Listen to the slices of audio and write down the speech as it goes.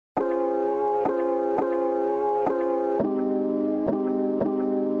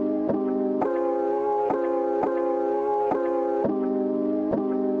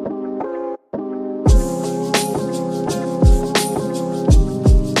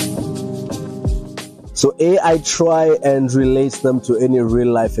So I try and relate them to any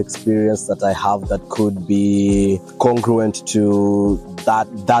real life experience that I have that could be congruent to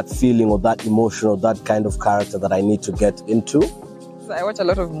that feeling or that emotion or that kind of character that I need to get into. I watch a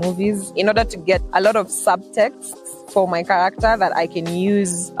lot of movies in order to get a lot of subtext for my character that I can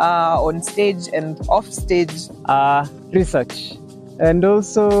use on stage and off stage. Research, and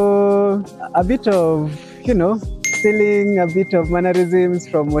also a bit of, stealing a bit of mannerisms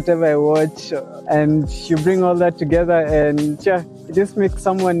from whatever I watch, and you bring all that together and it just makes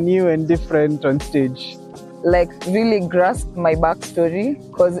someone new and different on stage. Like really grasp my backstory,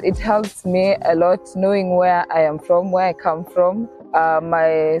 because it helps me a lot knowing where I am from, where I come from,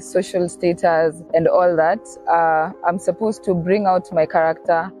 my social status and all that. I'm supposed to bring out my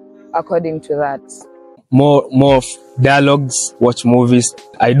character according to that. More of dialogues, watch movies.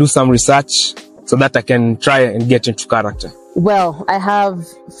 I do some research so that I can try and get into character. Well, I have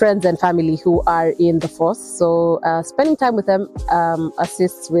friends and family who are in the force, so spending time with them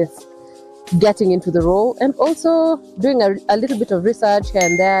assists with getting into the role, and also doing a little bit of research here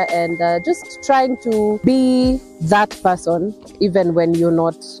and there, and just trying to be that person even when you're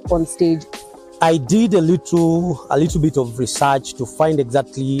not on stage. I did a little bit of research to find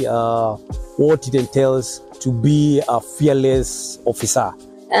exactly what it entails to be a fearless officer.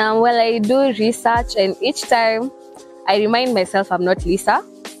 Well, I do research, and each time I remind myself I'm not Lisa,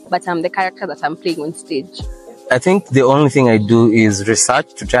 but I'm the character that I'm playing on stage. I think the only thing I do is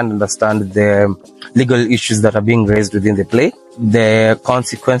research to try and understand the legal issues that are being raised within the play, the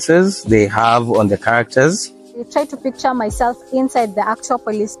consequences they have on the characters. I try to picture myself inside the actual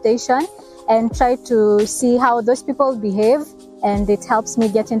police station and try to see how those people behave, and it helps me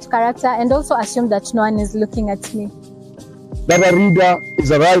get into character and also assume that no one is looking at me. That a reader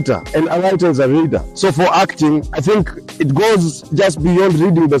is a writer and a writer is a reader. So for acting, I think it goes just beyond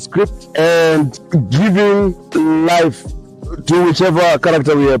reading the script and giving life to whichever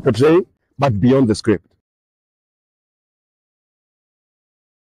character we portray, but beyond the script.